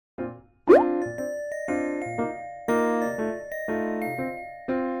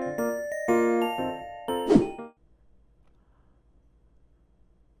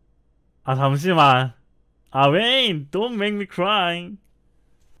아 잠시만. 아 wait, don't make me cry.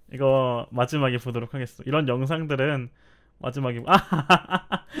 이거 마지막에 보도록 하겠어. 이런 영상들은 마지막에.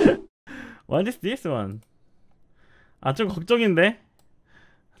 아 what is this one? 아 좀 걱정인데.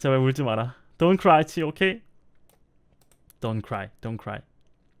 제발 울지 마라. Don't cry, 치, okay? Don't cry, don't cry.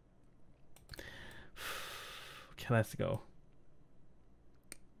 Okay, let's go.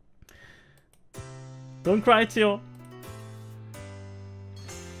 Don't cry, 치요.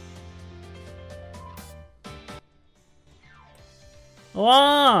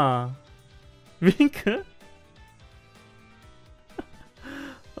 와, 윙크?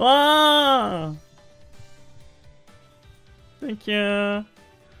 와, thank you.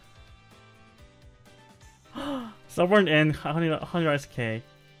 Stubborn and honey rice cake.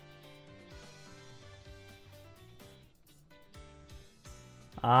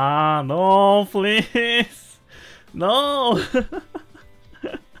 아, no, please, no.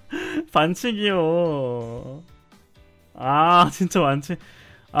 반칙이요. 아, 진짜 반칙.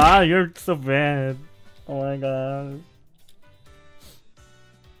 아, you're so bad. Oh my god.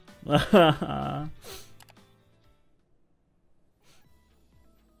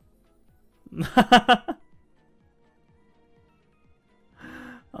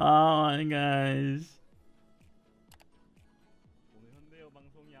 Oh my gosh. 오늘 현대어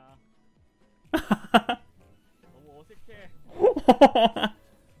방송이야. 너무 어색해.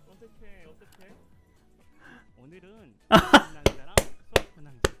 어색해. 오늘은 남자랑 수학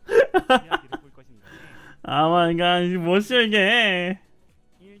현황지 이야기를 볼 것인데. Oh my god, 뭐지 이게?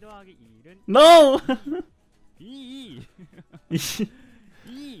 1 더하기 1은 No!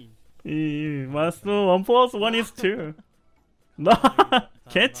 2 맞소. 1 plus 1 is 2. 나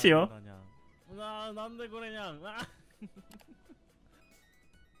개치요. 나 난데 그러냐.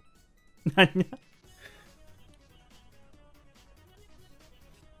 아니야.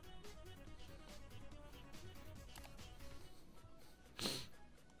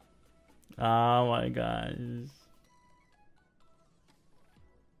 Oh my gosh.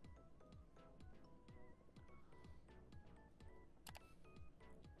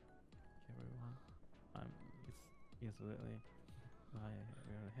 It's really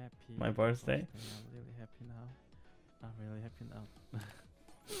happy. My birthday. I'm really happy now. I'm really happy now.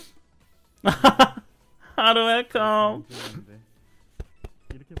 Hello, welcome.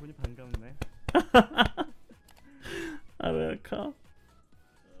 이렇게 보니 반갑네. Hello, welcome.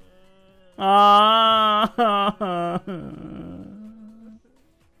 아.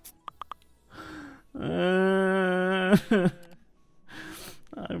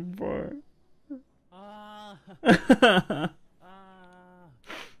 I'm bored.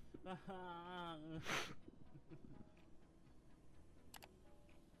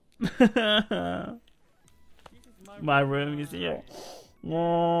 My room is here.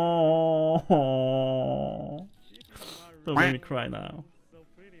 Oh, don't make me cry now.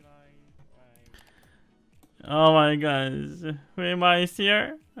 Oh my gosh, who am I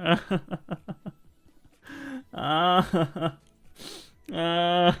here?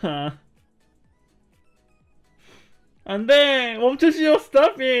 안돼, 멈추시오.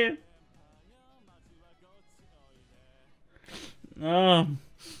 Stop it.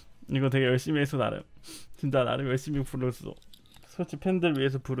 이거 되게 열심히 했어. 나름 진짜 나름 열심히 불렀어. 솔직히 팬들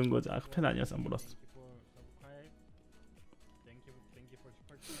위해서 부른 거지. 아, 팬 아니어서 안 불렀어.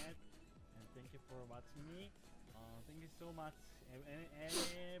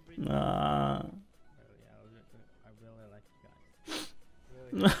 아.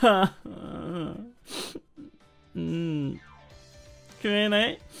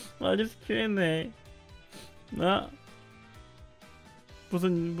 Q&A? What is Q&A? 나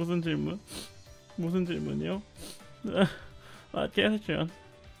무슨 질문? 무슨 질문이요? What question?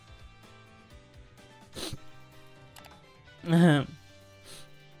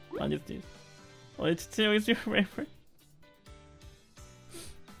 What is this? Which tail is your favorite?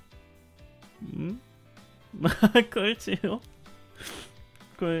 꿀치요?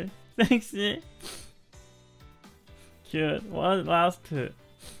 꿀. Sexy. Cute. What last? Tell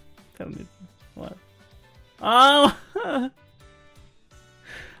me. What? 아,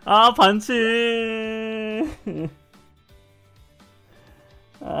 아 반칙.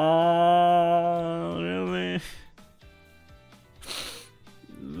 아, really?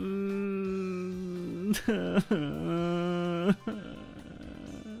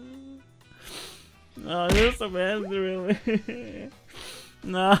 아, you're so bad, really.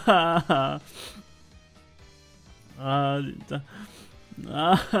 아, 아 진짜.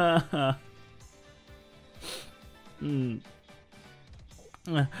 아,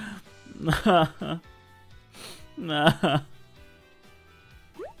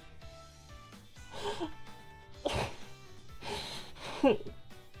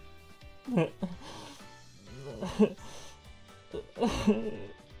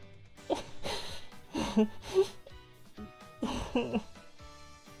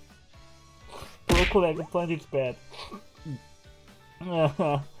 Broccoli eggplant is bad.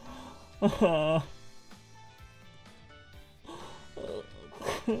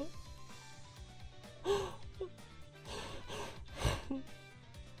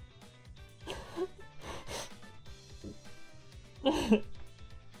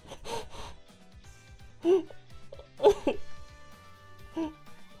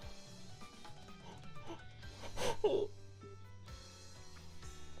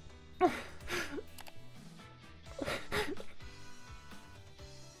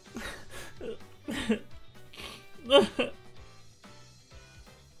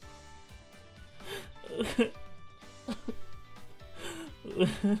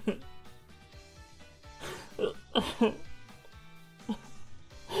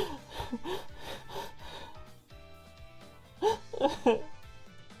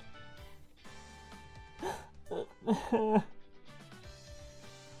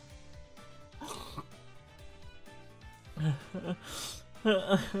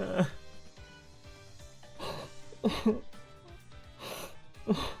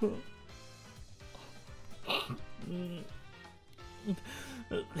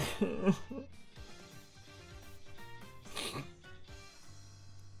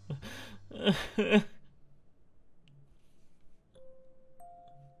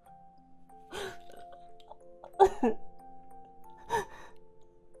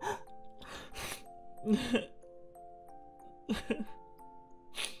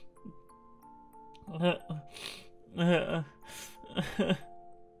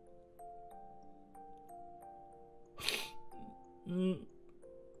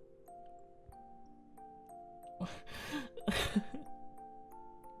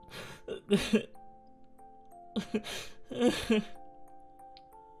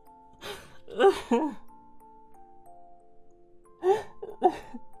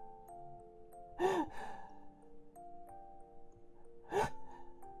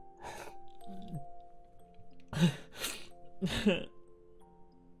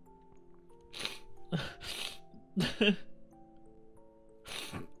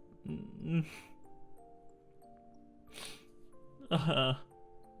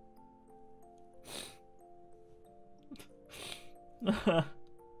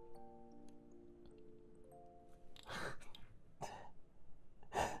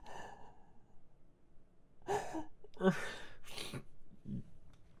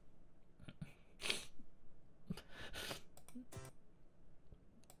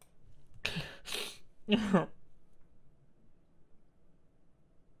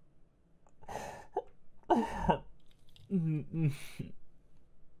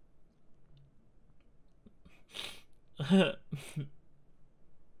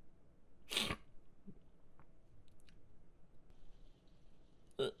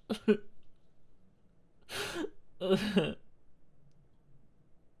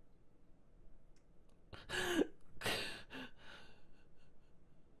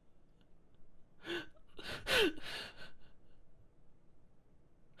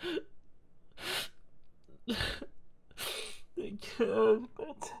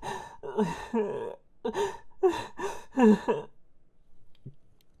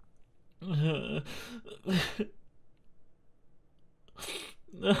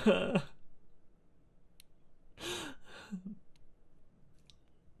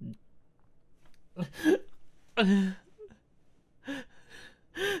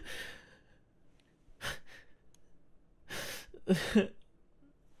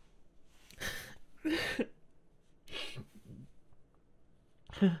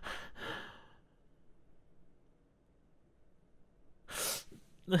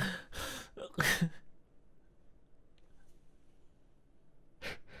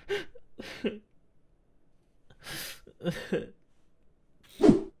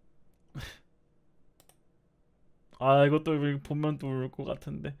 아, 이것도 보면 또 울 것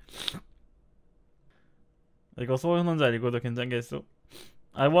같은데. 이거 소원 혼자 읽어도 괜찮겠어?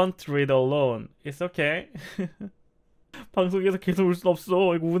 I want to read alone. It's okay. 방송에서 계속 울 순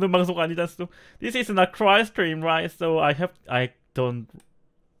없어. 이거 우는 방송 아니잖소. This is not cry stream, right? So I don't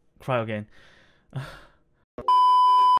cry again.